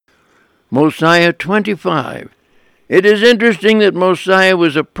Mosiah 25. It is interesting that Mosiah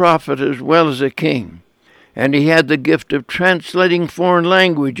was a prophet as well as a king, and he had the gift of translating foreign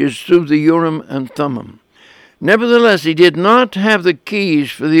languages through the Urim and Thummim. Nevertheless, he did not have the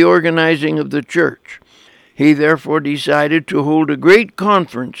keys for the organizing of the church. He therefore decided to hold a great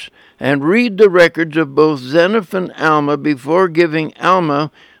conference and read the records of both Zeniff and Alma before giving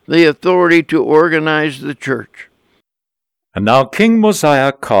Alma the authority to organize the church. And now King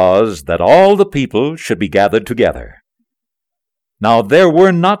Mosiah caused that all the people should be gathered together. Now there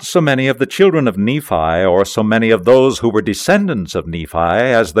were not so many of the children of Nephi, or so many of those who were descendants of Nephi,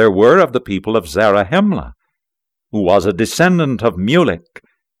 as there were of the people of Zarahemla, who was a descendant of Mulek,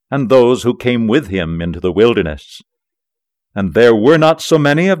 and those who came with him into the wilderness. And there were not so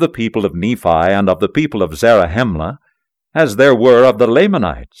many of the people of Nephi and of the people of Zarahemla, as there were of the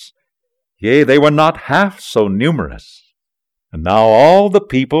Lamanites. Yea, they were not half so numerous. And now all the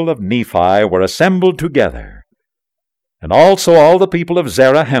people of Nephi were assembled together, and also all the people of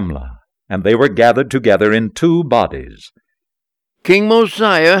Zarahemla, and they were gathered together in 2 bodies. King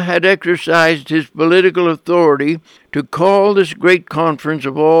Mosiah had exercised his political authority to call this great conference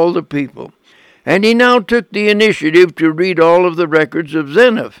of all the people, and he now took the initiative to read all of the records of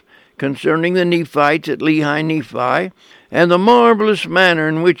Zeniff concerning the Nephites at Lehi-Nephi, and the marvelous manner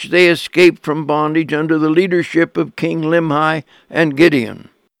in which they escaped from bondage under the leadership of King Limhi and Gideon.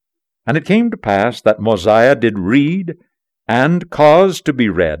 And it came to pass that Mosiah did read and cause to be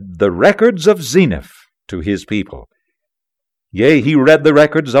read the records of Zeniff to his people. Yea, he read the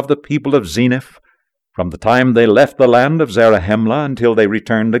records of the people of Zeniff from the time they left the land of Zarahemla until they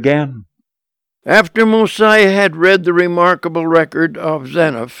returned again. After Mosiah had read the remarkable record of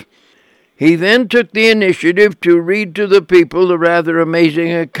Zeniff, he then took the initiative to read to the people the rather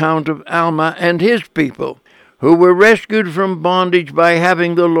amazing account of Alma and his people, who were rescued from bondage by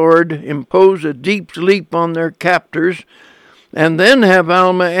having the Lord impose a deep sleep on their captors, and then have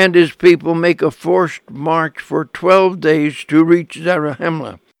Alma and his people make a forced march for 12 days to reach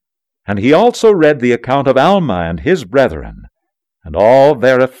Zarahemla. And he also read the account of Alma and his brethren, and all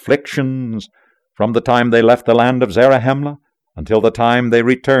their afflictions from the time they left the land of Zarahemla until the time they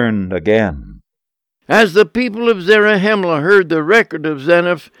returned again. As the people of Zarahemla heard the record of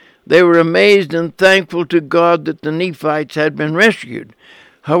Zeniff, they were amazed and thankful to God that the Nephites had been rescued.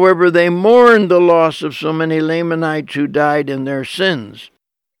 However, they mourned the loss of so many Lamanites who died in their sins.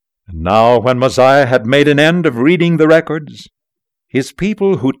 And now when Mosiah had made an end of reading the records, his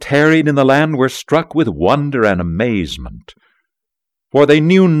people who tarried in the land were struck with wonder and amazement, for they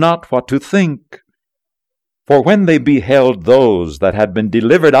knew not what to think. For when they beheld those that had been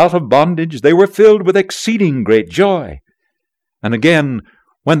delivered out of bondage, they were filled with exceeding great joy. And again,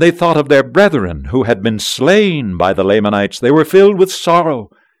 when they thought of their brethren who had been slain by the Lamanites, they were filled with sorrow,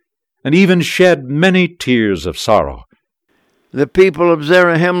 and even shed many tears of sorrow. The people of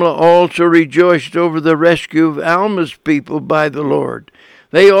Zarahemla also rejoiced over the rescue of Alma's people by the Lord.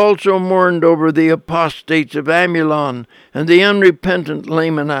 They also mourned over the apostates of Amulon and the unrepentant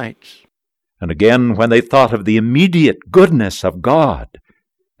Lamanites. And again, when they thought of the immediate goodness of God,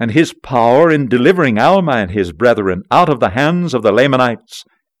 and his power in delivering Alma and his brethren out of the hands of the Lamanites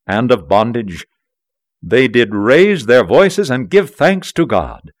and of bondage, they did raise their voices and give thanks to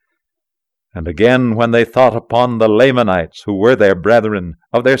God. And again, when they thought upon the Lamanites, who were their brethren,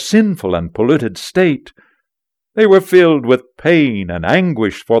 of their sinful and polluted state, they were filled with pain and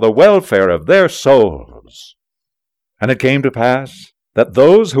anguish for the welfare of their souls. And it came to pass that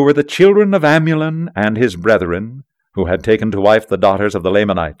those who were the children of Amulon and his brethren, who had taken to wife the daughters of the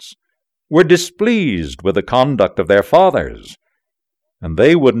Lamanites, were displeased with the conduct of their fathers, and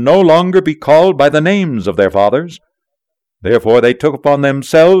they would no longer be called by the names of their fathers. Therefore they took upon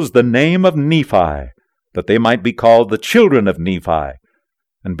themselves the name of Nephi, that they might be called the children of Nephi,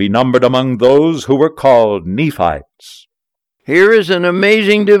 and be numbered among those who were called Nephites. Here is an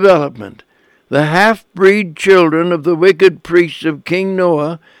amazing development. The half-breed children of the wicked priests of King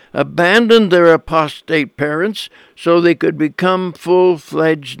Noah abandoned their apostate parents so they could become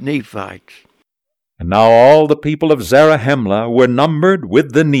full-fledged Nephites. And now all the people of Zarahemla were numbered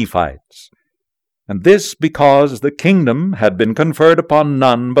with the Nephites, and this because the kingdom had been conferred upon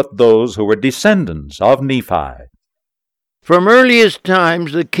none but those who were descendants of Nephi. From earliest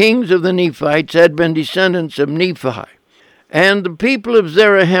times the kings of the Nephites had been descendants of Nephi, and the people of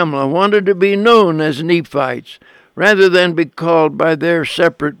Zarahemla wanted to be known as Nephites, rather than be called by their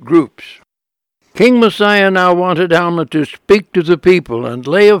separate groups. King Mosiah now wanted Alma to speak to the people and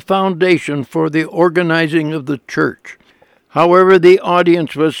lay a foundation for the organizing of the church. However, the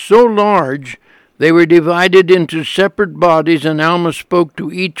audience was so large They were divided into separate bodies, and Alma spoke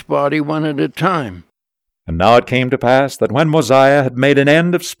to each body one at a time. And now it came to pass that when Mosiah had made an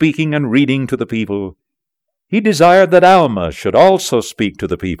end of speaking and reading to the people, he desired that Alma should also speak to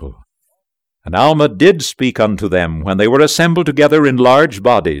the people. And Alma did speak unto them when they were assembled together in large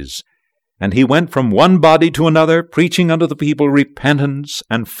bodies. And he went from one body to another, preaching unto the people repentance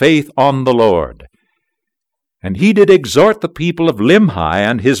and faith on the Lord. And he did exhort the people of Limhi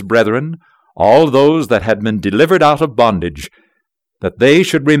and his brethren, all those that had been delivered out of bondage, that they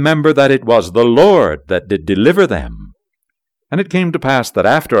should remember that it was the Lord that did deliver them. And it came to pass that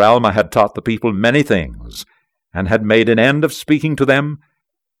after Alma had taught the people many things, and had made an end of speaking to them,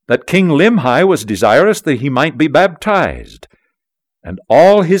 that King Limhi was desirous that he might be baptized, and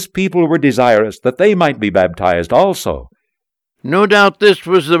all his people were desirous that they might be baptized also. No doubt this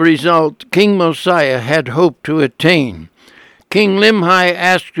was the result King Mosiah had hoped to attain. King Limhi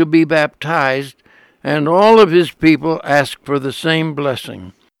asked to be baptized, and all of his people asked for the same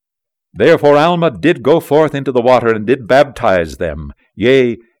blessing. Therefore Alma did go forth into the water, and did baptize them.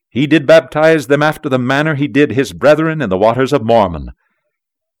 Yea, he did baptize them after the manner he did his brethren in the waters of Mormon.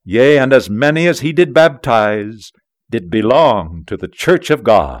 Yea, and as many as he did baptize did belong to the church of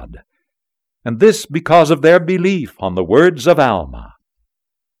God. And this because of their belief on the words of Alma.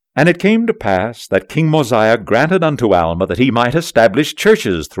 And it came to pass that King Mosiah granted unto Alma that he might establish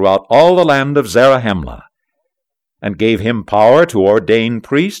churches throughout all the land of Zarahemla, and gave him power to ordain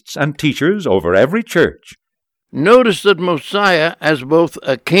priests and teachers over every church. Notice that Mosiah, as both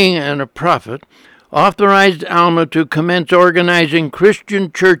a king and a prophet, authorized Alma to commence organizing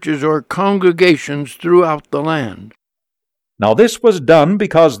Christian churches or congregations throughout the land. Now this was done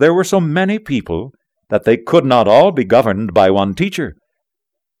because there were so many people that they could not all be governed by one teacher.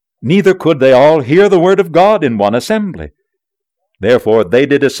 Neither could they all hear the word of God in one assembly. Therefore they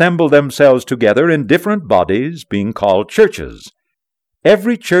did assemble themselves together in different bodies, being called churches,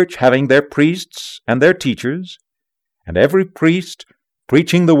 every church having their priests and their teachers, and every priest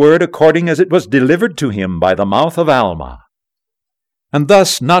preaching the word according as it was delivered to him by the mouth of Alma. And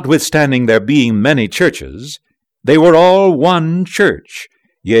thus, notwithstanding there being many churches, they were all one church,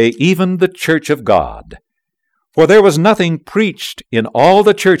 yea, even the church of God. For there was nothing preached in all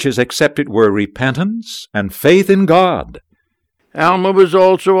the churches except it were repentance and faith in God. Alma was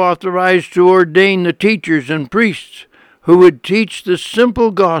also authorized to ordain the teachers and priests who would teach the simple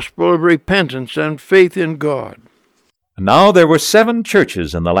gospel of repentance and faith in God. Now there were 7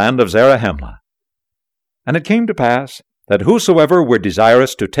 churches in the land of Zarahemla. And it came to pass that whosoever were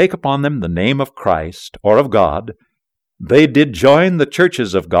desirous to take upon them the name of Christ or of God, they did join the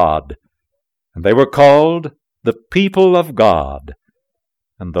churches of God, and they were called the people of God.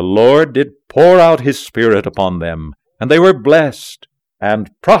 And the Lord did pour out his Spirit upon them, and they were blessed and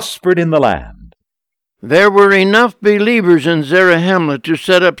prospered in the land. There were enough believers in Zarahemla to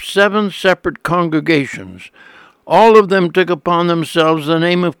set up 7 separate congregations. All of them took upon themselves the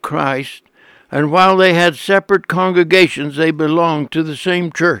name of Christ, and while they had separate congregations, they belonged to the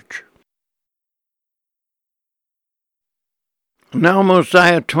same church. Now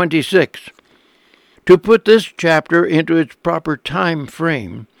Mosiah 26. To put this chapter into its proper time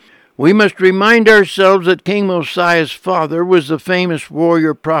frame, we must remind ourselves that King Mosiah's father was the famous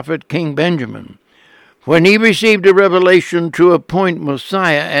warrior prophet King Benjamin. When he received a revelation to appoint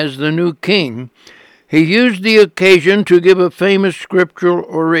Mosiah as the new king, he used the occasion to give a famous scriptural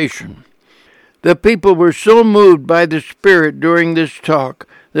oration. The people were so moved by the Spirit during this talk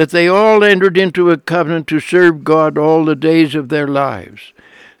that they all entered into a covenant to serve God all the days of their lives.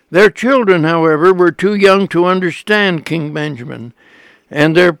 Their children, however, were too young to understand King Benjamin,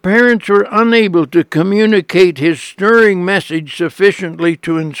 and their parents were unable to communicate his stirring message sufficiently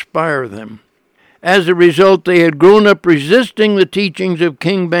to inspire them. As a result, they had grown up resisting the teachings of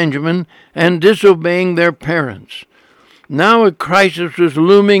King Benjamin and disobeying their parents. Now a crisis was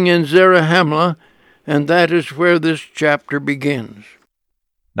looming in Zarahemla, and that is where this chapter begins.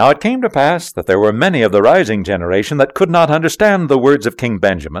 Now it came to pass that there were many of the rising generation that could not understand the words of King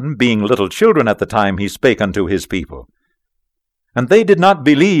Benjamin, being little children at the time he spake unto his people. And they did not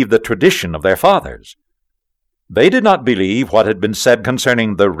believe the tradition of their fathers. They did not believe what had been said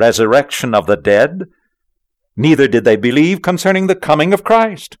concerning the resurrection of the dead, neither did they believe concerning the coming of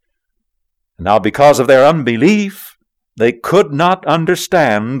Christ. Now because of their unbelief, they could not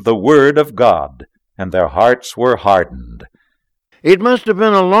understand the word of God, and their hearts were hardened. It must have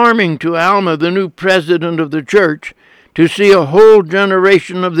been alarming to Alma, the new president of the church, to see a whole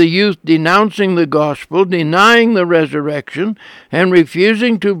generation of the youth denouncing the gospel, denying the resurrection, and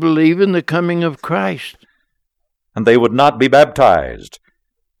refusing to believe in the coming of Christ. And they would not be baptized,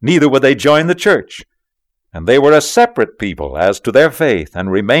 neither would they join the church. And they were a separate people as to their faith,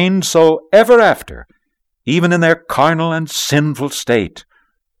 and remained so ever after, even in their carnal and sinful state,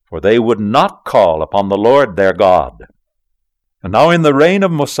 for they would not call upon the Lord their God. And now in the reign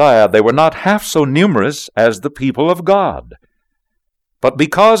of Mosiah they were not half so numerous as the people of God. But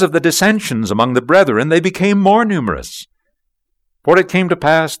because of the dissensions among the brethren, they became more numerous. For it came to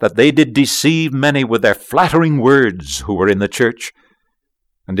pass that they did deceive many with their flattering words who were in the church,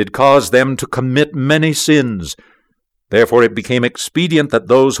 and did cause them to commit many sins. Therefore it became expedient that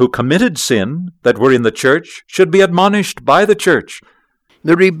those who committed sin that were in the church should be admonished by the church.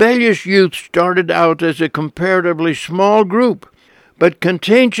 The rebellious youth started out as a comparatively small group, but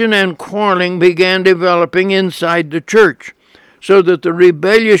contention and quarreling began developing inside the church, so that the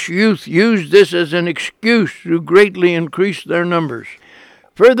rebellious youth used this as an excuse to greatly increase their numbers.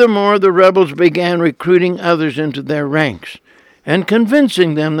 Furthermore, the rebels began recruiting others into their ranks, and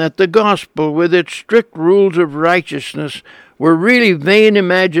convincing them that the gospel, with its strict rules of righteousness, were really vain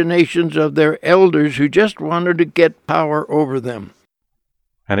imaginations of their elders who just wanted to get power over them.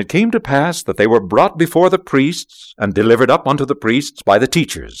 And it came to pass that they were brought before the priests, and delivered up unto the priests by the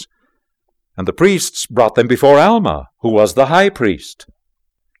teachers. And the priests brought them before Alma, who was the high priest.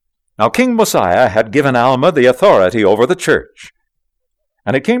 Now King Mosiah had given Alma the authority over the church.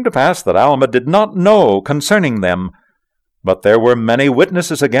 And it came to pass that Alma did not know concerning them, but there were many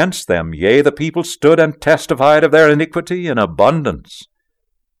witnesses against them, yea, the people stood and testified of their iniquity in abundance.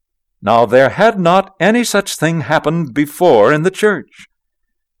 Now there had not any such thing happened before in the church.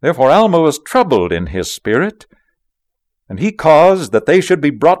 Therefore Alma was troubled in his spirit, and he caused that they should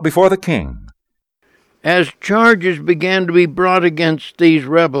be brought before the king. As charges began to be brought against these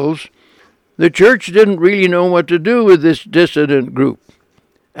rebels, the church didn't really know what to do with this dissident group.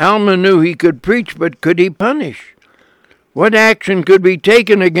 Alma knew he could preach, but could he punish? What action could be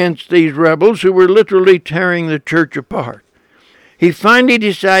taken against these rebels who were literally tearing the church apart? He finally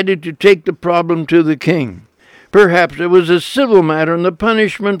decided to take the problem to the king. Perhaps it was a civil matter, and the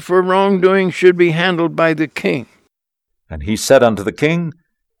punishment for wrongdoing should be handled by the king. And he said unto the king,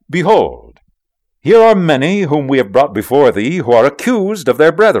 Behold, here are many whom we have brought before thee, who are accused of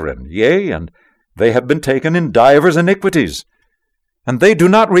their brethren, yea, and they have been taken in divers iniquities. And they do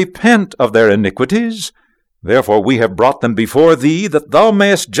not repent of their iniquities. Therefore we have brought them before thee, that thou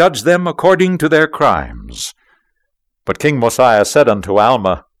mayest judge them according to their crimes. But King Mosiah said unto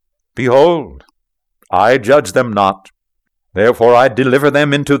Alma, Behold, I judge them not. Therefore I deliver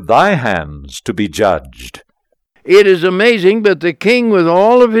them into thy hands to be judged. It is amazing, but the king, with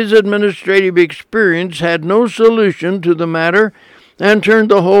all of his administrative experience, had no solution to the matter and turned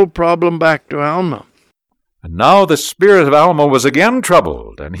the whole problem back to Alma. And now the spirit of Alma was again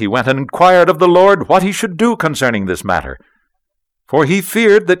troubled, and he went and inquired of the Lord what he should do concerning this matter, for he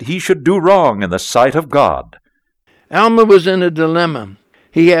feared that he should do wrong in the sight of God. Alma was in a dilemma.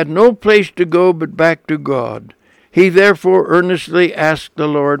 He had no place to go but back to God. He therefore earnestly asked the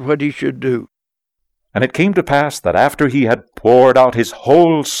Lord what he should do. And it came to pass that after he had poured out his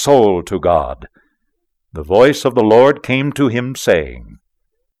whole soul to God, the voice of the Lord came to him, saying,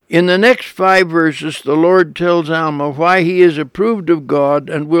 In the next 5 verses, the Lord tells Alma why he is approved of God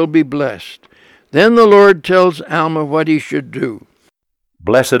and will be blessed. Then the Lord tells Alma what he should do.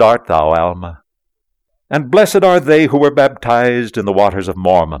 Blessed art thou, Alma, and blessed are they who were baptized in the waters of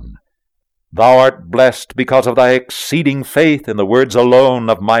Mormon. Thou art blessed because of thy exceeding faith in the words alone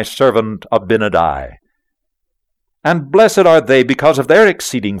of my servant Abinadi. And blessed are they because of their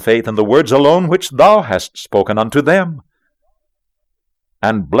exceeding faith in the words alone which thou hast spoken unto them.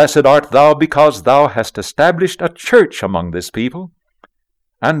 And blessed art thou because thou hast established a church among this people,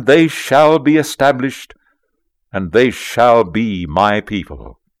 and they shall be established, and they shall be my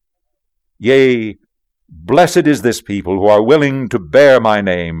people. Yea, blessed is this people who are willing to bear my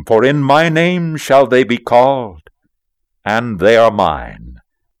name, for in my name shall they be called, and they are mine.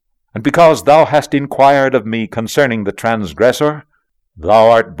 And because thou hast inquired of me concerning the transgressor,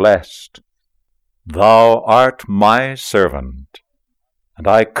 thou art blessed. Thou art my servant, and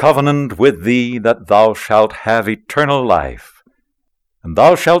I covenant with thee that thou shalt have eternal life. And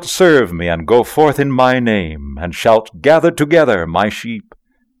thou shalt serve me, and go forth in my name, and shalt gather together my sheep.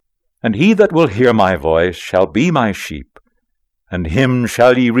 And he that will hear my voice shall be my sheep, and him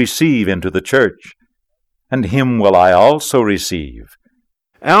shall ye receive into the church, and him will I also receive.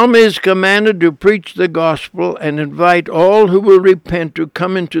 Alma is commanded to preach the gospel and invite all who will repent to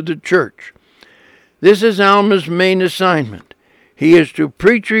come into the church. This is Alma's main assignment. He is to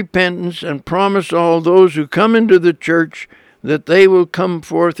preach repentance and promise all those who come into the church that they will come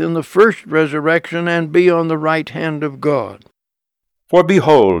forth in the first resurrection and be on the right hand of God. For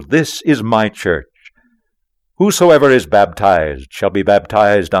behold, this is my church. Whosoever is baptized shall be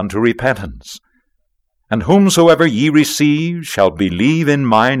baptized unto repentance. And whomsoever ye receive shall believe in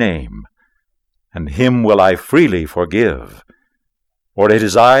my name, and him will I freely forgive. For it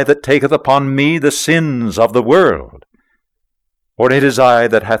is I that taketh upon me the sins of the world. For it is I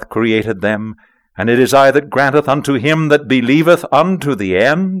that hath created them, and it is I that granteth unto him that believeth unto the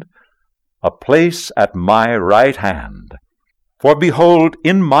end a place at my right hand. For behold,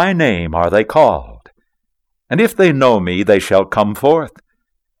 in my name are they called. And if they know me, they shall come forth,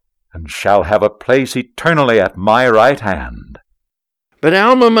 and shall have a place eternally at my right hand. But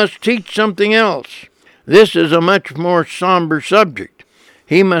Alma must teach something else. This is a much more somber subject.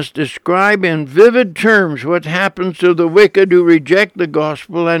 He must describe in vivid terms what happens to the wicked who reject the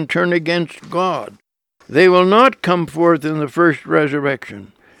gospel and turn against God. They will not come forth in the first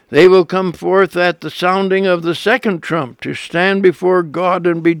resurrection. They will come forth at the sounding of the second trump to stand before God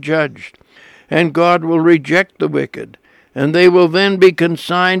and be judged. And God will reject the wicked, and they will then be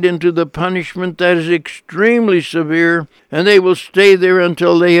consigned into the punishment that is extremely severe, and they will stay there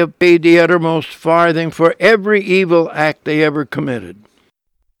until they have paid the uttermost farthing for every evil act they ever committed.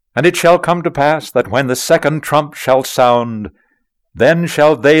 And it shall come to pass that when the second trump shall sound, then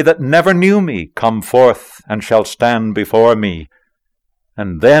shall they that never knew me come forth, and shall stand before me.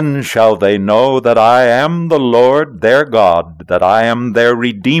 And then shall they know that I am the Lord their God, that I am their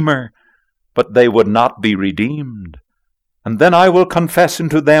Redeemer, but they would not be redeemed. And then I will confess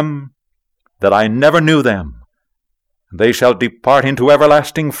unto them that I never knew them. And they shall depart into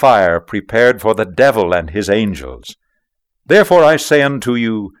everlasting fire, prepared for the devil and his angels. Therefore I say unto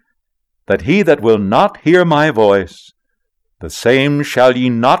you, that he that will not hear my voice, the same shall ye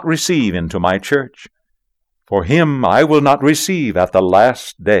not receive into my church. For him I will not receive at the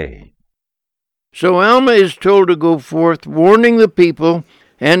last day. So Alma is told to go forth, warning the people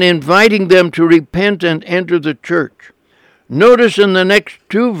and inviting them to repent and enter the church. Notice in the next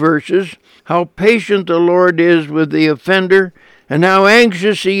 2 verses how patient the Lord is with the offender and how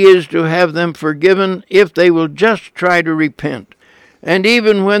anxious he is to have them forgiven if they will just try to repent. And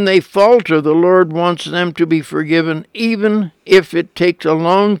even when they falter, the Lord wants them to be forgiven, even if it takes a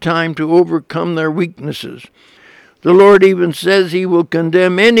long time to overcome their weaknesses. The Lord even says he will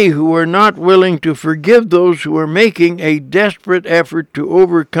condemn any who are not willing to forgive those who are making a desperate effort to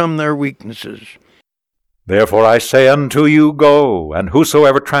overcome their weaknesses. Therefore I say unto you, Go, and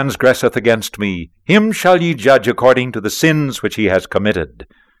whosoever transgresseth against me, him shall ye judge according to the sins which he has committed.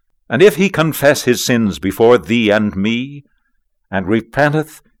 And if he confess his sins before thee and me, and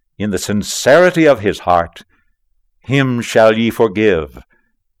repenteth in the sincerity of his heart, him shall ye forgive,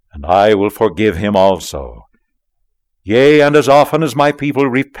 and I will forgive him also. Yea, and as often as my people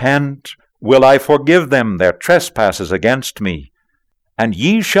repent, will I forgive them their trespasses against me. And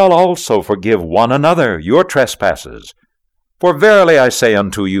ye shall also forgive one another your trespasses. For verily I say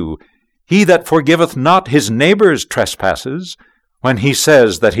unto you, he that forgiveth not his neighbour's trespasses, when he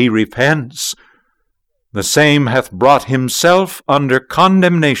says that he repents, the same hath brought himself under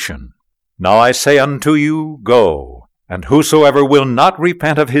condemnation. Now I say unto you, Go, and whosoever will not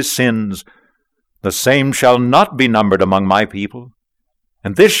repent of his sins, the same shall not be numbered among my people,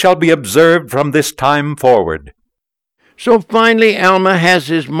 and this shall be observed from this time forward. So finally Alma has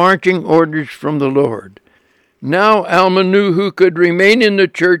his marching orders from the Lord. Now Alma knew who could remain in the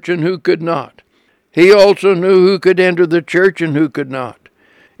church and who could not. He also knew who could enter the church and who could not.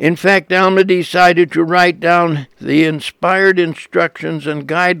 In fact, Alma decided to write down the inspired instructions and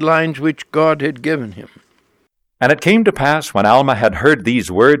guidelines which God had given him. And it came to pass, when Alma had heard these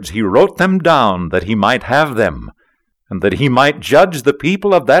words, he wrote them down, that he might have them, and that he might judge the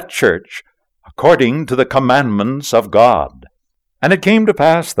people of that church according to the commandments of God. And it came to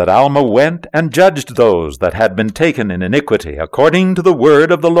pass that Alma went and judged those that had been taken in iniquity, according to the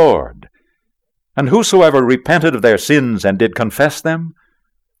word of the Lord. And whosoever repented of their sins and did confess them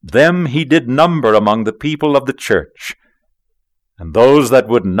he did number among the people of the church. And those that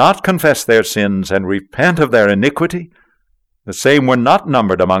would not confess their sins and repent of their iniquity, the same were not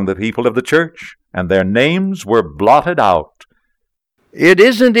numbered among the people of the church, and their names were blotted out. It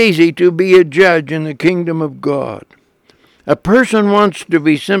isn't easy to be a judge in the kingdom of God. A person wants to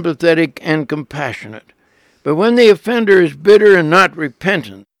be sympathetic and compassionate, but when the offender is bitter and not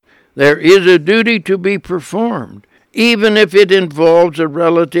repentant, there is a duty to be performed, even if it involves a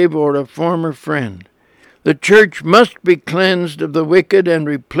relative or a former friend. The church must be cleansed of the wicked and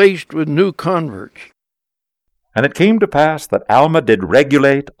replaced with new converts. And it came to pass that Alma did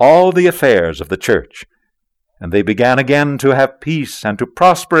regulate all the affairs of the church, and they began again to have peace and to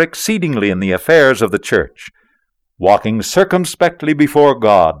prosper exceedingly in the affairs of the church, walking circumspectly before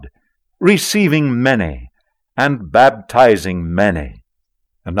God, receiving many, and baptizing many.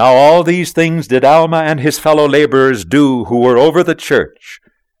 And now all these things did Alma and his fellow laborers do who were over the church,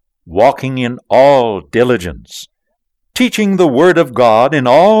 walking in all diligence, teaching the word of God in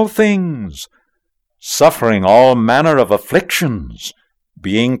all things, suffering all manner of afflictions,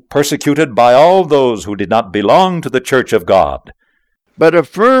 being persecuted by all those who did not belong to the church of God. But a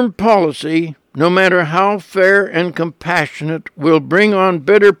firm policy, no matter how fair and compassionate, will bring on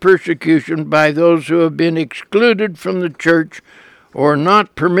bitter persecution by those who have been excluded from the church or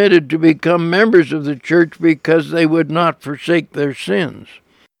not permitted to become members of the church because they would not forsake their sins.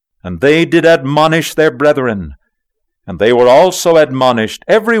 And they did admonish their brethren, and they were also admonished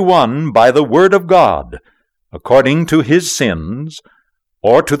every one by the word of God, according to his sins,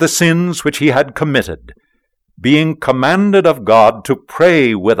 or to the sins which he had committed, being commanded of God to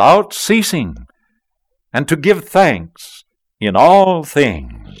pray without ceasing, and to give thanks in all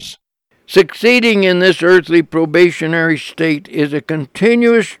things. Succeeding in this earthly probationary state is a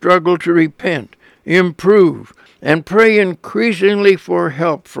continuous struggle to repent, improve, and pray increasingly for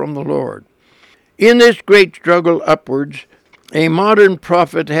help from the Lord. In this great struggle upwards, a modern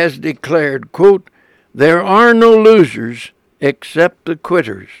prophet has declared, quote, "There are no losers except the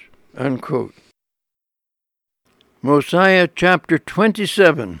quitters," unquote. Mosiah chapter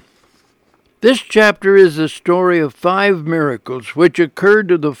 27. This chapter is the story of 5 miracles which occurred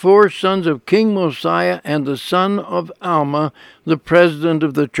to the 4 sons of King Mosiah and the son of Alma, the president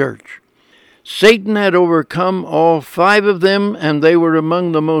of the church. Satan had overcome all 5 of them, and they were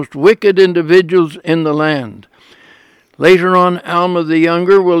among the most wicked individuals in the land. Later on, Alma the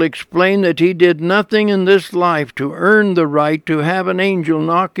younger will explain that he did nothing in this life to earn the right to have an angel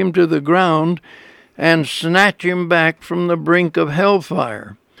knock him to the ground and snatch him back from the brink of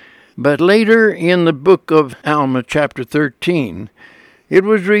hellfire. But later in the book of Alma, chapter 13, it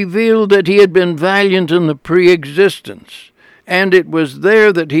was revealed that he had been valiant in the pre-existence, and it was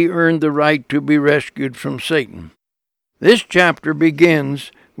there that he earned the right to be rescued from Satan. This chapter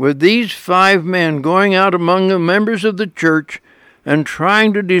begins with these 5 men going out among the members of the church and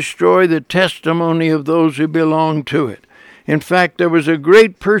trying to destroy the testimony of those who belonged to it. In fact, there was a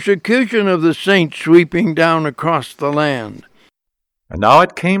great persecution of the saints sweeping down across the land. And now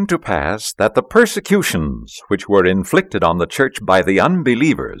it came to pass that the persecutions which were inflicted on the church by the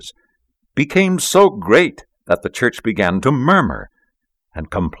unbelievers became so great that the church began to murmur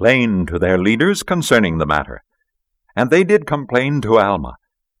and complain to their leaders concerning the matter. And they did complain to Alma.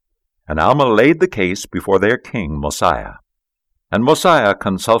 And Alma laid the case before their king Mosiah. And Mosiah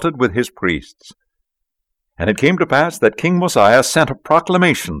consulted with his priests. And it came to pass that King Mosiah sent a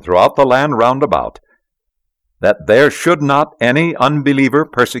proclamation throughout the land round about, that there should not any unbeliever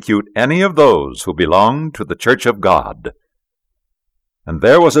persecute any of those who belonged to the church of God. And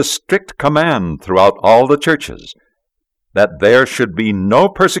there was a strict command throughout all the churches, that there should be no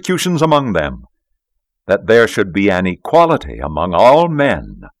persecutions among them, that there should be an equality among all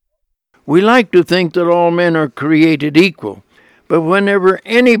men. We like to think that all men are created equal, but whenever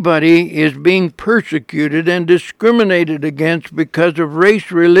anybody is being persecuted and discriminated against because of race,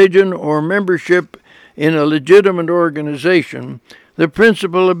 religion, or membership in a legitimate organization, the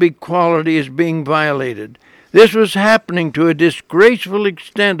principle of equality is being violated. This was happening to a disgraceful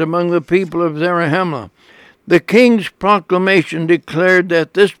extent among the people of Zarahemla. The king's proclamation declared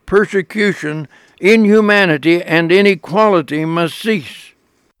that this persecution, inhumanity, and inequality must cease.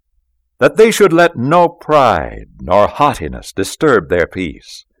 That they should let no pride nor haughtiness disturb their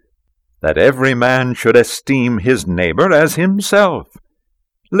peace. That every man should esteem his neighbor as himself,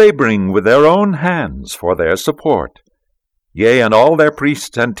 laboring with their own hands for their support. Yea, and all their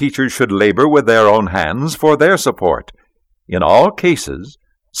priests and teachers should labor with their own hands for their support, in all cases,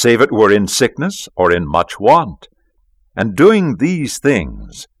 save it were in sickness or in much want. And doing these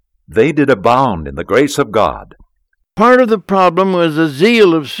things, they did abound in the grace of God. Part of the problem was the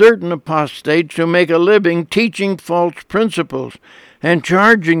zeal of certain apostates to make a living teaching false principles and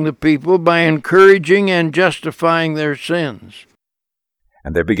charging the people by encouraging and justifying their sins.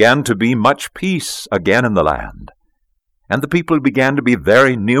 And there began to be much peace again in the land. And the people began to be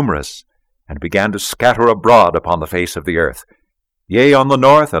very numerous, and began to scatter abroad upon the face of the earth, yea, on the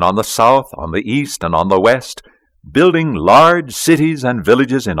north and on the south, on the east and on the west, building large cities and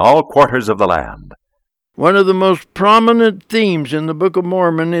villages in all quarters of the land. One of the most prominent themes in the Book of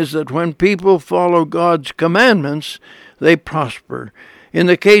Mormon is that when people follow God's commandments, they prosper. In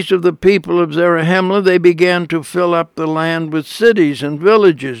the case of the people of Zarahemla, they began to fill up the land with cities and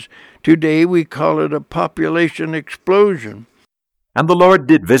villages. Today we call it a population explosion. And the Lord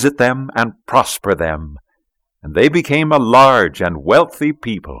did visit them and prosper them, and they became a large and wealthy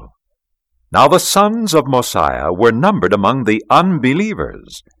people. Now the sons of Mosiah were numbered among the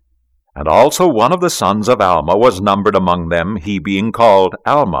unbelievers, and also one of the sons of Alma was numbered among them, he being called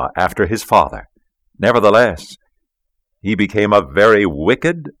Alma after his father. Nevertheless, he became a very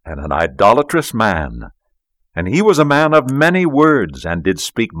wicked and an idolatrous man, and he was a man of many words, and did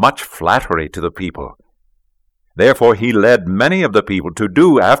speak much flattery to the people. Therefore he led many of the people to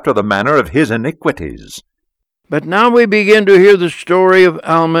do after the manner of his iniquities. But now we begin to hear the story of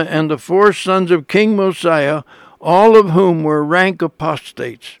Alma and the 4 sons of King Mosiah, all of whom were rank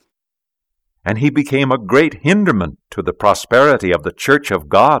apostates. And he became a great hinderment to the prosperity of the church of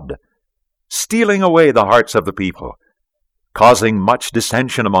God, stealing away the hearts of the people, causing much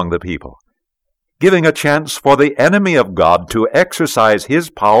dissension among the people, giving a chance for the enemy of God to exercise his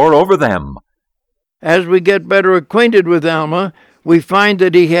power over them. As we get better acquainted with Alma, we find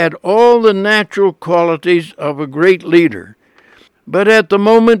that he had all the natural qualities of a great leader. But at the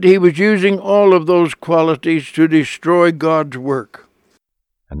moment he was using all of those qualities to destroy God's work.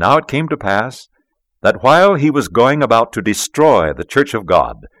 And now it came to pass that while he was going about to destroy the church of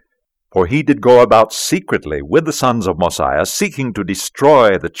God, for he did go about secretly with the sons of Mosiah, seeking to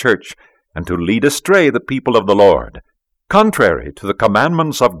destroy the church and to lead astray the people of the Lord, contrary to the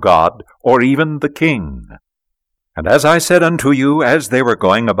commandments of God or even the king. And as I said unto you, as they were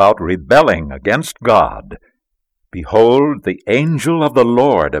going about rebelling against God, behold, the angel of the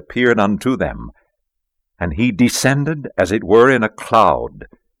Lord appeared unto them, and he descended as it were in a cloud,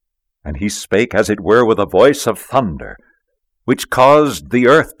 and he spake as it were with a voice of thunder, which caused the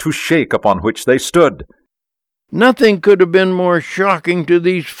earth to shake upon which they stood. Nothing could have been more shocking to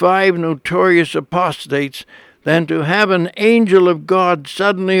these 5 notorious apostates than to have an angel of God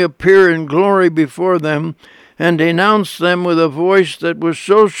suddenly appear in glory before them and denounce them with a voice that was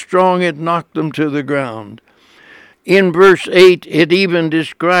so strong it knocked them to the ground. In verse 8, it even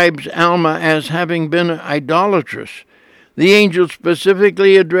describes Alma as having been idolatrous. The angel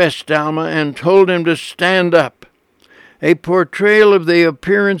specifically addressed Alma and told him to stand up. A portrayal of the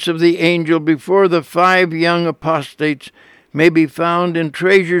appearance of the angel before the 5 young apostates may be found in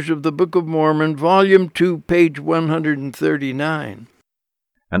Treasures of the Book of Mormon, Volume 2, page 139.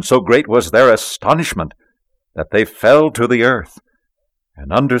 And so great was their astonishment that they fell to the earth,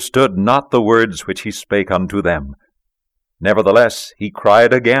 and understood not the words which he spake unto them. Nevertheless he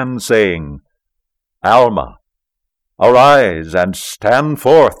cried again, saying, Alma, arise and stand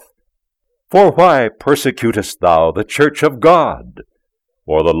forth. For why persecutest thou the church of God?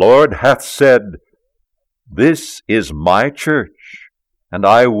 For the Lord hath said, This is my church, and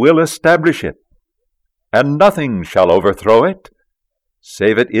I will establish it, and nothing shall overthrow it,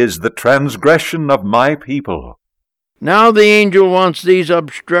 save it is the transgression of my people. Now the angel wants these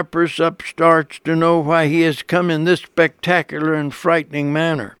obstreperous upstarts to know why he has come in this spectacular and frightening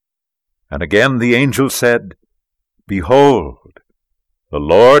manner. And again the angel said, Behold, the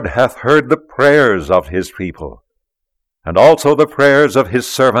Lord hath heard the prayers of his people, and also the prayers of his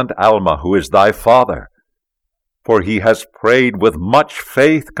servant Alma, who is thy father. For he has prayed with much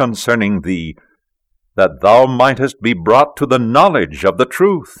faith concerning thee, that thou mightest be brought to the knowledge of the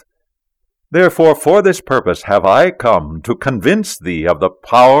truth. Therefore for this purpose have I come, to convince thee of the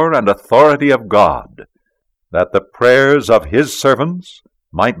power and authority of God, that the prayers of his servants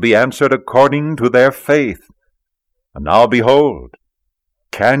might be answered according to their faith. And now behold,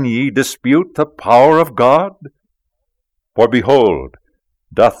 can ye dispute the power of God? For behold,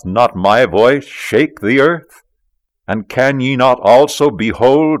 doth not my voice shake the earth? And can ye not also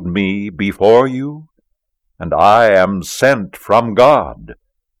behold me before you? And I am sent from God.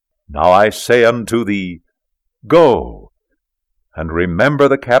 Now I say unto thee, Go, and remember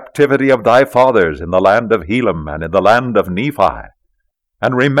the captivity of thy fathers in the land of Helam and in the land of Nephi,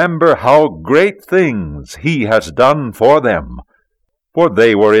 and remember how great things he has done for them, for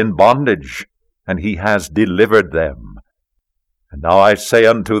they were in bondage, and he has delivered them. And now I say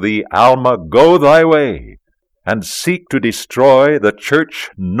unto thee, Alma, go thy way, and seek to destroy the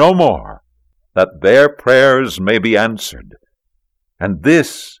church no more, that their prayers may be answered. And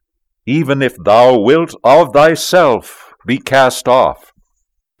this, even if thou wilt of thyself be cast off.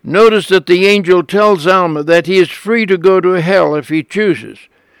 Notice that the angel tells Alma that he is free to go to hell if he chooses,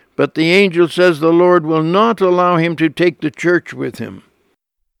 but the angel says the Lord will not allow him to take the church with him.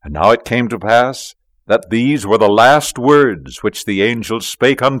 And now it came to pass that these were the last words which the angel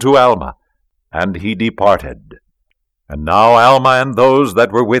spake unto Alma, and he departed. And now Alma and those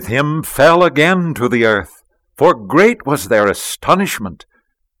that were with him fell again to the earth, for great was their astonishment,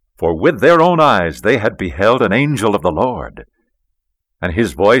 for with their own eyes they had beheld an angel of the Lord. And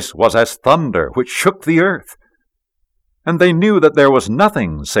his voice was as thunder, which shook the earth, and they knew that there was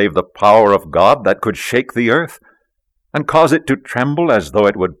nothing save the power of God that could shake the earth, and cause it to tremble as though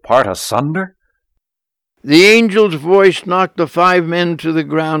it would part asunder. The angel's voice knocked the 5 men to the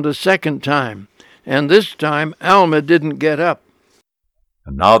ground a second time, and this time Alma didn't get up.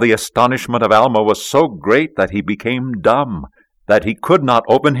 And now the astonishment of Alma was so great that he became dumb, that he could not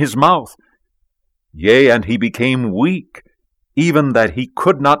open his mouth. Yea, and he became weak, even that he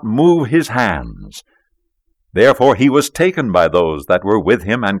could not move his hands. Therefore he was taken by those that were with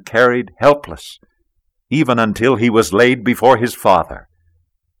him and carried helpless, even until he was laid before his father.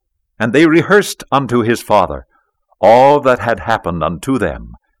 And they rehearsed unto his father all that had happened unto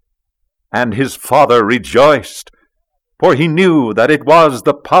them. And his father rejoiced, for he knew that it was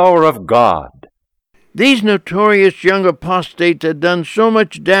the power of God. These notorious young apostates had done so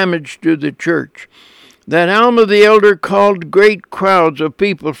much damage to the church that Alma the elder called great crowds of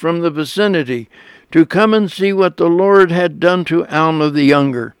people from the vicinity to come and see what the Lord had done to Alma the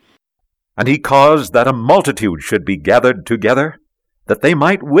younger. And he caused that a multitude should be gathered together, that they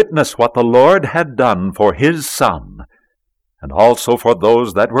might witness what the Lord had done for his son, and also for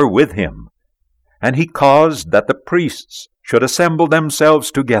those that were with him. And he caused that the priests should assemble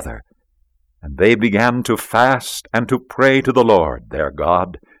themselves together, and they began to fast and to pray to the Lord their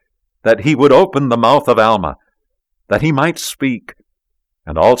God, that he would open the mouth of Alma, that he might speak,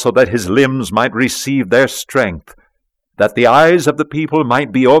 and also that his limbs might receive their strength, that the eyes of the people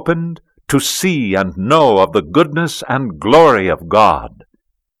might be opened to see and know of the goodness and glory of God.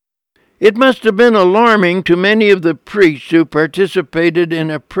 It must have been alarming to many of the priests who participated in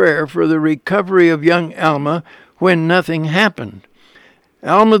a prayer for the recovery of young Alma when nothing happened.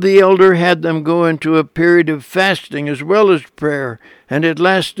 Alma the elder had them go into a period of fasting as well as prayer, and it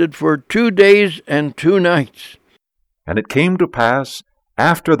lasted for 2 days and 2 nights. And it came to pass,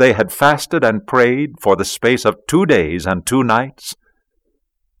 after they had fasted and prayed for the space of 2 days and 2 nights,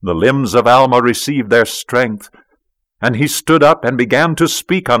 the limbs of Alma received their strength, and he stood up and began to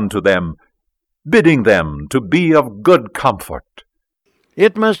speak unto them, bidding them to be of good comfort.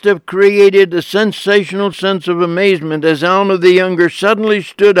 It must have created a sensational sense of amazement as Alma the younger suddenly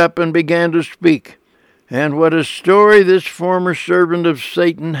stood up and began to speak. And what a story this former servant of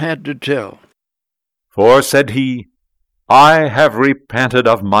Satan had to tell. For, said he, I have repented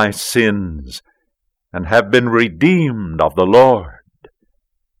of my sins, and have been redeemed of the Lord.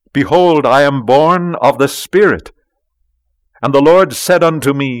 Behold, I am born of the Spirit. And the Lord said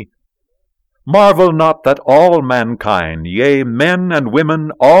unto me, Marvel not that all mankind, yea, men and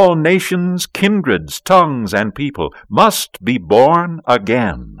women, all nations, kindreds, tongues, and people, must be born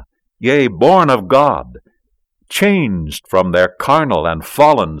again, yea, born of God, changed from their carnal and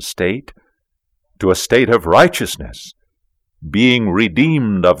fallen state to a state of righteousness, being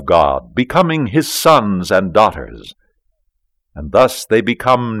redeemed of God, becoming his sons and daughters. And thus they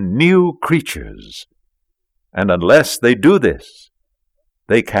become new creatures. And unless they do this,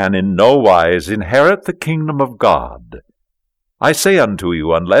 they can in no wise inherit the kingdom of God. I say unto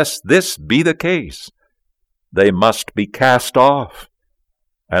you, unless this be the case, they must be cast off.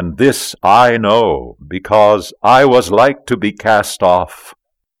 And this I know, because I was like to be cast off.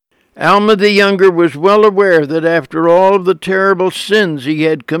 Alma the younger was well aware that after all of the terrible sins he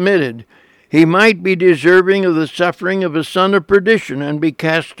had committed, he might be deserving of the suffering of a son of perdition and be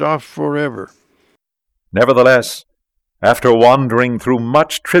cast off forever. Nevertheless, after wandering through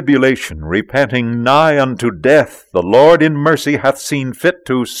much tribulation, repenting nigh unto death, the Lord in mercy hath seen fit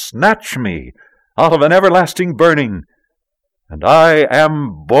to snatch me out of an everlasting burning. And I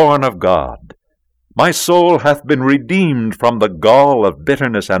am born of God. My soul hath been redeemed from the gall of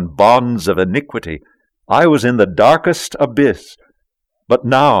bitterness and bonds of iniquity. I was in the darkest abyss, but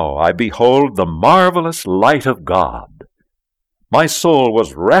now I behold the marvelous light of God. My soul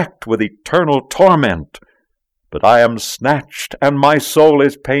was racked with eternal torment, but I am snatched, and my soul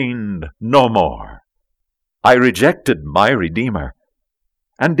is pained no more. I rejected my Redeemer,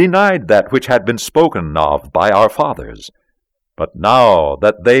 and denied that which had been spoken of by our fathers. But now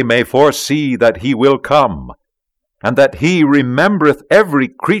that they may foresee that he will come, and that he remembereth every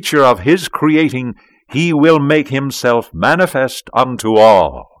creature of his creating, he will make himself manifest unto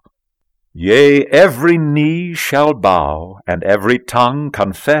all. Yea, every knee shall bow, and every tongue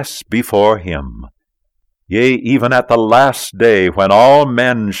confess before him. Yea, even at the last day, when all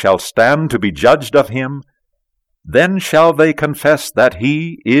men shall stand to be judged of him, then shall they confess that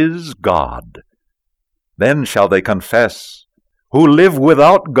he is God. Then shall they confess, who live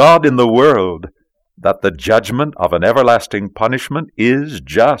without God in the world, that the judgment of an everlasting punishment is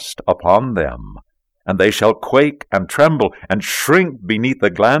just upon them. And they shall quake and tremble and shrink beneath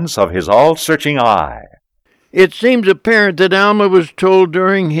the glance of his all-searching eye. It seems apparent that Alma was told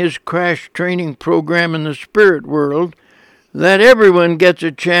during his crash training program in the spirit world that everyone gets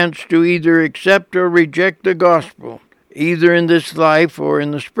a chance to either accept or reject the gospel, either in this life or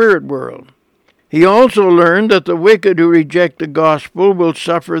in the spirit world. He also learned that the wicked who reject the gospel will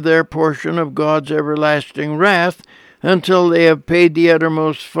suffer their portion of God's everlasting wrath until they have paid the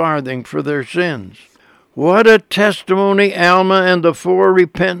uttermost farthing for their sins. What a testimony Alma and the 4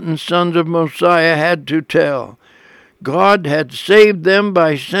 repentant sons of Mosiah had to tell. God had saved them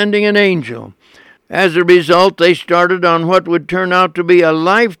by sending an angel. As a result, they started on what would turn out to be a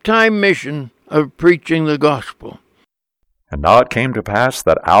lifetime mission of preaching the gospel. And now it came to pass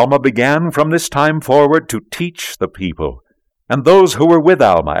that Alma began from this time forward to teach the people, and those who were with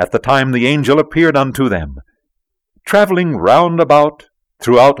Alma at the time the angel appeared unto them, traveling round about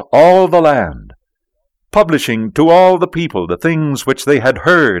throughout all the land, publishing to all the people the things which they had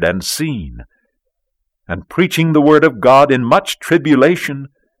heard and seen, and preaching the word of God in much tribulation,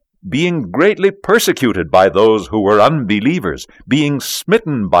 being greatly persecuted by those who were unbelievers, being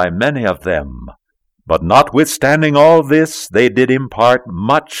smitten by many of them. But notwithstanding all this, they did impart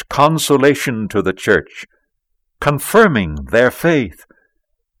much consolation to the church, confirming their faith,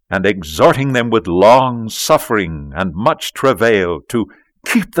 and exhorting them with long suffering and much travail to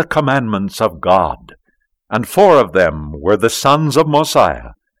keep the commandments of God. And 4 of them were the sons of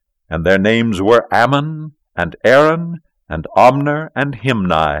Mosiah, and their names were Ammon, and Aaron, and Omner, and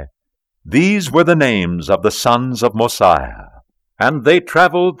Himni. These were the names of the sons of Mosiah. And they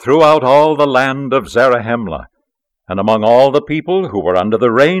traveled throughout all the land of Zarahemla, and among all the people who were under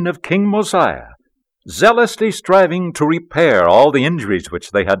the reign of King Mosiah, zealously striving to repair all the injuries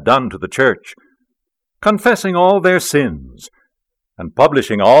which they had done to the church, confessing all their sins, and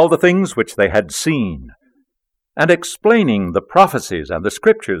publishing all the things which they had seen, and explaining the prophecies and the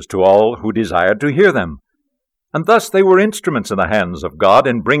scriptures to all who desired to hear them. And thus they were instruments in the hands of God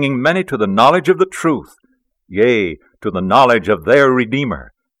in bringing many to the knowledge of the truth, yea, to the knowledge of their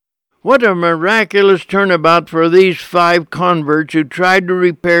Redeemer. What a miraculous turnabout for these 5 converts who tried to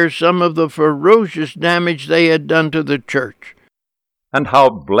repair some of the ferocious damage they had done to the church. And how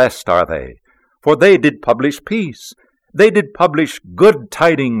blessed are they! For they did publish peace, they did publish good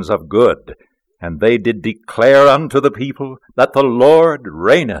tidings of good, and they did declare unto the people that the Lord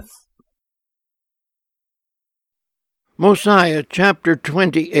reigneth. Mosiah chapter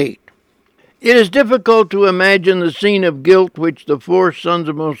 28. It is difficult to imagine the scene of guilt which the 4 sons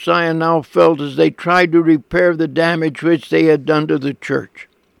of Mosiah now felt as they tried to repair the damage which they had done to the church.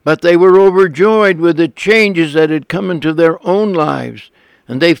 But they were overjoyed with the changes that had come into their own lives,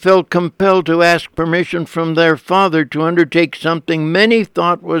 and they felt compelled to ask permission from their father to undertake something many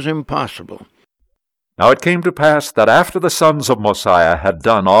thought was impossible. Now it came to pass that after the sons of Mosiah had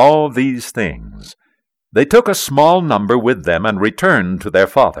done all these things, they took a small number with them and returned to their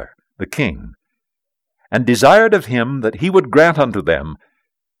father, the king, and desired of him that he would grant unto them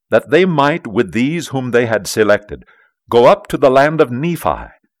that they might, with these whom they had selected, go up to the land of Nephi,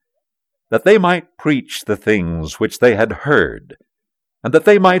 that they might preach the things which they had heard, and that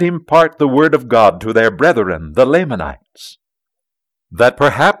they might impart the word of God to their brethren, the Lamanites, that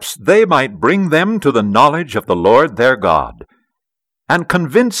perhaps they might bring them to the knowledge of the Lord their God, and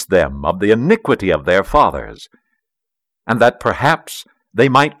convince them of the iniquity of their fathers, and that perhaps they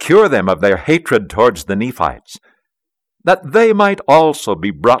might cure them of their hatred towards the Nephites, that they might also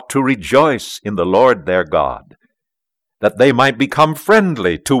be brought to rejoice in the Lord their God, that they might become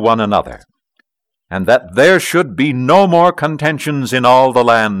friendly to one another, and that there should be no more contentions in all the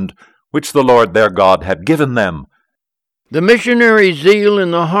land which the Lord their God had given them. The missionary zeal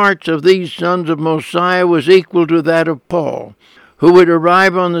in the hearts of these sons of Mosiah was equal to that of Paul, who would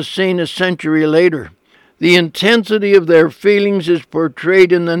arrive on the scene a century later. The intensity of their feelings is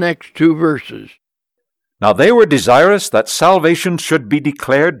portrayed in the next 2 verses. Now they were desirous that salvation should be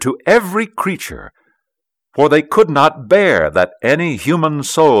declared to every creature, for they could not bear that any human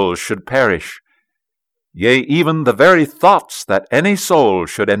soul should perish. Yea, even the very thoughts that any soul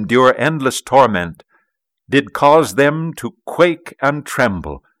should endure endless torment did cause them to quake and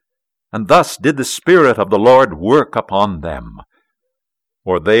tremble, and thus did the Spirit of the Lord work upon them.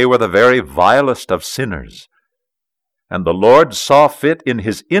 For they were the very vilest of sinners, and the Lord saw fit in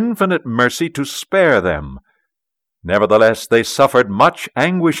his infinite mercy to spare them. Nevertheless they suffered much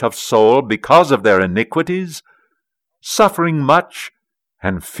anguish of soul because of their iniquities, suffering much,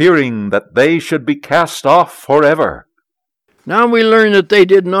 and fearing that they should be cast off forever. Now we learn that they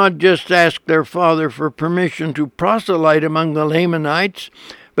did not just ask their father for permission to proselyte among the Lamanites,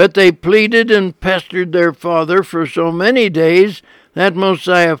 but they pleaded and pestered their father for so many days that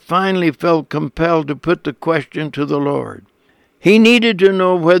Mosiah finally felt compelled to put the question to the Lord. He needed to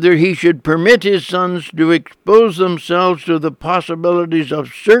know whether he should permit his sons to expose themselves to the possibilities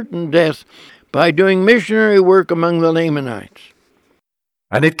of certain death by doing missionary work among the Lamanites.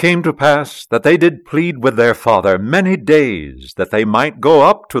 And it came to pass that they did plead with their father many days that they might go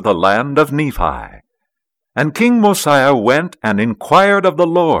up to the land of Nephi. And King Mosiah went and inquired of the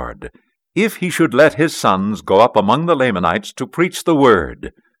Lord if he should let his sons go up among the Lamanites to preach the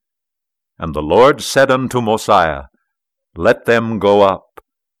word. And the Lord said unto Mosiah, Let them go up,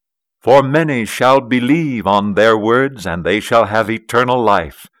 for many shall believe on their words, and they shall have eternal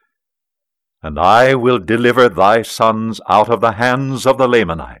life. And I will deliver thy sons out of the hands of the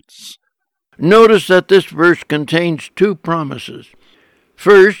Lamanites. Notice that this verse contains two promises.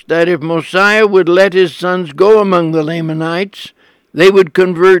 First, that if Mosiah would let his sons go among the Lamanites, they would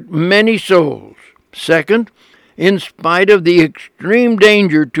convert many souls. Second, in spite of the extreme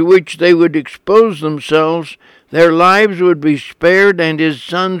danger to which they would expose themselves, their lives would be spared and his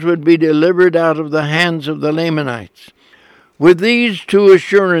sons would be delivered out of the hands of the Lamanites. With these two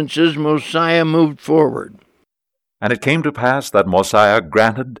assurances, Mosiah moved forward. And it came to pass that Mosiah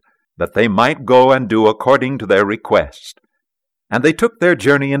granted that they might go and do according to their request. And they took their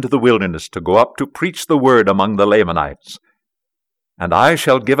journey into the wilderness to go up to preach the word among the Lamanites. And I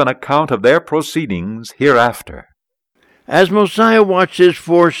shall give an account of their proceedings hereafter. As Mosiah watched his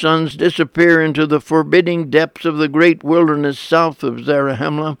 4 sons disappear into the forbidding depths of the great wilderness south of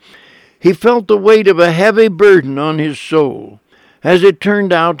Zarahemla, he felt the weight of a heavy burden on his soul. As it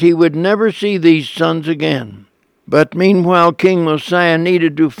turned out, he would never see these sons again. But meanwhile, King Mosiah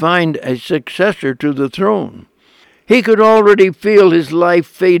needed to find a successor to the throne. He could already feel his life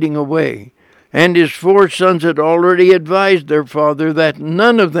fading away, and his 4 sons had already advised their father that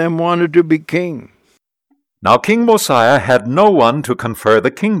none of them wanted to be king. Now King Mosiah had no one to confer the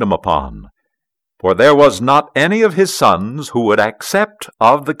kingdom upon, for there was not any of his sons who would accept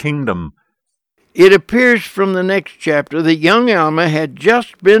of the kingdom. It appears from the next chapter that young Alma had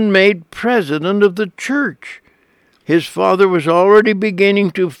just been made president of the church. His father was already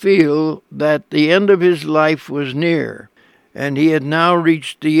beginning to feel that the end of his life was near, and he had now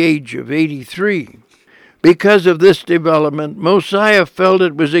reached the age of 83. Because of this development, Mosiah felt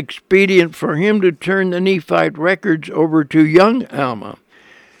it was expedient for him to turn the Nephite records over to young Alma.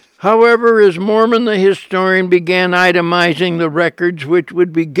 However, as Mormon the historian began itemizing the records which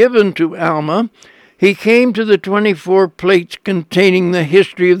would be given to Alma, he came to the 24 plates containing the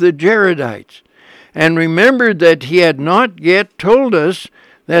history of the Jaredites, and remembered that he had not yet told us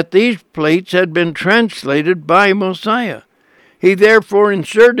that these plates had been translated by Mosiah. He therefore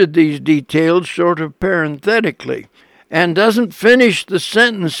inserted these details sort of parenthetically, and doesn't finish the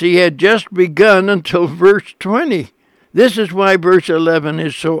sentence he had just begun until verse 20. This is why verse 11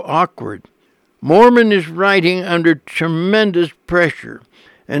 is so awkward. Mormon is writing under tremendous pressure,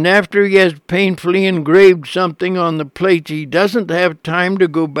 and after he has painfully engraved something on the plates, he doesn't have time to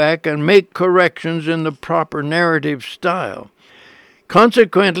go back and make corrections in the proper narrative style.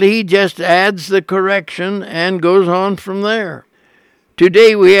 Consequently, he just adds the correction and goes on from there.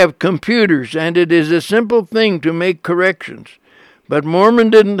 Today we have computers, and it is a simple thing to make corrections, but Mormon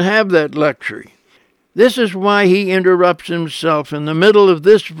didn't have that luxury. This is why he interrupts himself in the middle of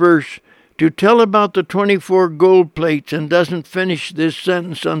this verse to tell about the 24 gold plates and doesn't finish this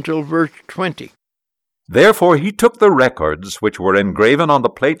sentence until verse 20. Therefore he took the records which were engraven on the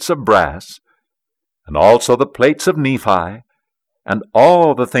plates of brass, and also the plates of Nephi, and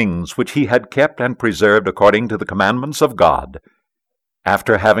all the things which he had kept and preserved according to the commandments of God,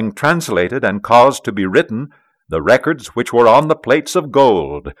 after having translated and caused to be written the records which were on the plates of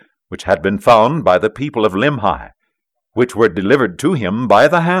gold, which had been found by the people of Limhi, which were delivered to him by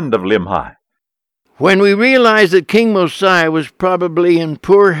the hand of Limhi. When we realize that King Mosiah was probably in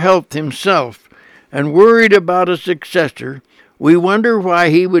poor health himself and worried about a successor, we wonder why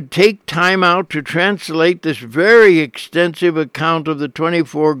he would take time out to translate this very extensive account of the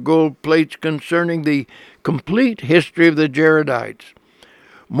 24 gold plates concerning the complete history of the Jaredites.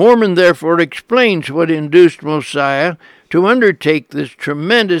 Mormon therefore explains what induced Mosiah to undertake this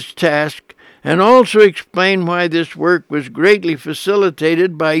tremendous task, and also explain why this work was greatly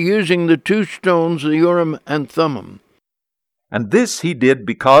facilitated by using the 2 stones, the Urim and Thummim. And this he did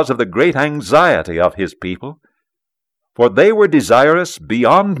because of the great anxiety of his people, for they were desirous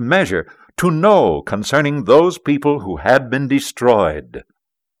beyond measure to know concerning those people who had been destroyed.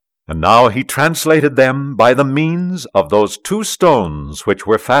 And now he translated them by the means of those 2 stones which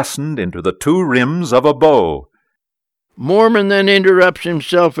were fastened into the 2 rims of a bow. Mormon then interrupts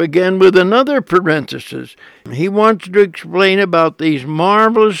himself again with another parenthesis. He wants to explain about these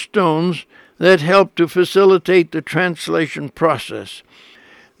marvelous stones that help to facilitate the translation process.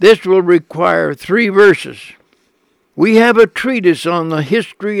 This will require 3 verses. We have a treatise on the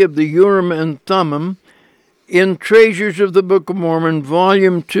history of the Urim and Thummim in Treasures of the Book of Mormon,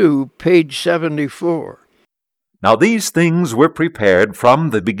 Volume 2, page 74. Now these things were prepared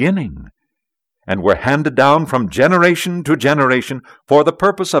from the beginning, and were handed down from generation to generation for the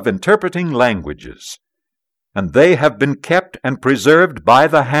purpose of interpreting languages. And they have been kept and preserved by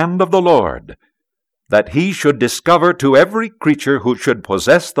the hand of the Lord, that he should discover to every creature who should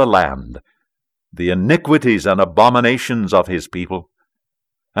possess the land the iniquities and abominations of his people.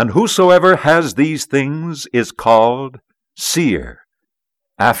 And whosoever has these things is called seer,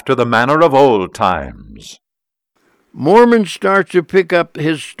 after the manner of old times. Mormon starts to pick up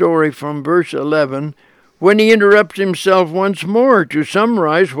his story from verse 11 when he interrupts himself once more to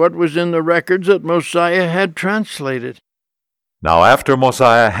summarize what was in the records that Mosiah had translated. Now after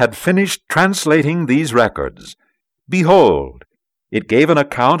Mosiah had finished translating these records, behold, it gave an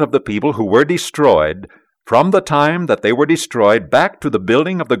account of the people who were destroyed from the time that they were destroyed back to the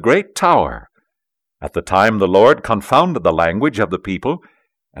building of the great tower, at the time the Lord confounded the language of the people,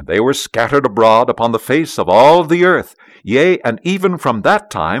 and they were scattered abroad upon the face of all the earth, yea, and even from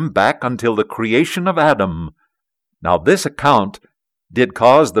that time back until the creation of Adam. Now this account did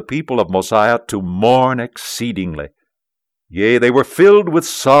cause the people of Mosiah to mourn exceedingly. Yea, they were filled with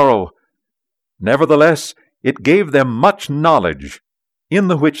sorrow. Nevertheless, it gave them much knowledge, in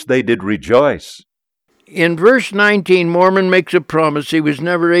the which they did rejoice. In verse 19, Mormon makes a promise he was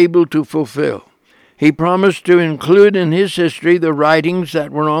never able to fulfill. He promised to include in his history the writings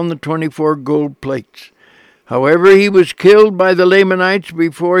that were on the 24 gold plates. However, he was killed by the Lamanites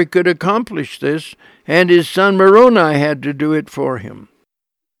before he could accomplish this, and his son Moroni had to do it for him.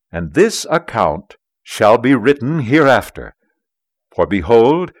 And this account shall be written hereafter. For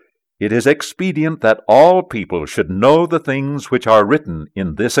behold, it is expedient that all people should know the things which are written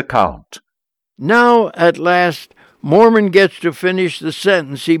in this account. Now, at last, Mormon gets to finish the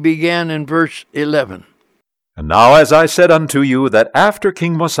sentence he began in verse 11. And now as I said unto you, that after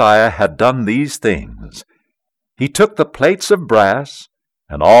King Mosiah had done these things, he took the plates of brass,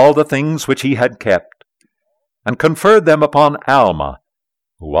 and all the things which he had kept, and conferred them upon Alma,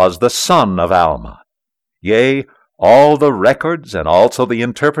 who was the son of Alma, yea, all the records, and also the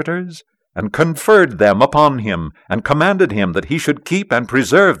interpreters, and conferred them upon him, and commanded him that he should keep and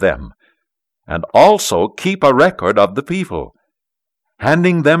preserve them, and also keep a record of the people,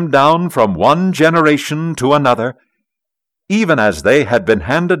 handing them down from one generation to another, even as they had been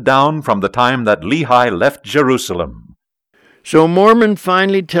handed down from the time that Lehi left Jerusalem. So Mormon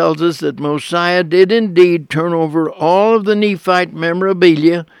finally tells us that Mosiah did indeed turn over all of the Nephite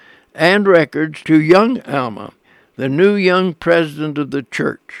memorabilia and records to young Alma, the new young president of the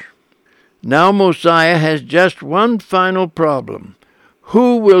church. Now Mosiah has just one final problem.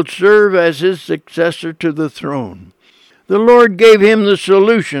 Who will serve as his successor to the throne? The Lord gave him the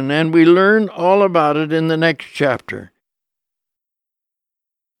solution, and we learn all about it in the next chapter.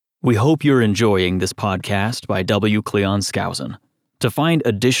 We hope you're enjoying this podcast by W. Cleon Skousen. To find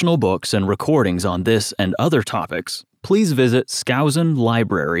additional books and recordings on this and other topics, please visit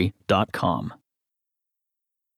skousenlibrary.com.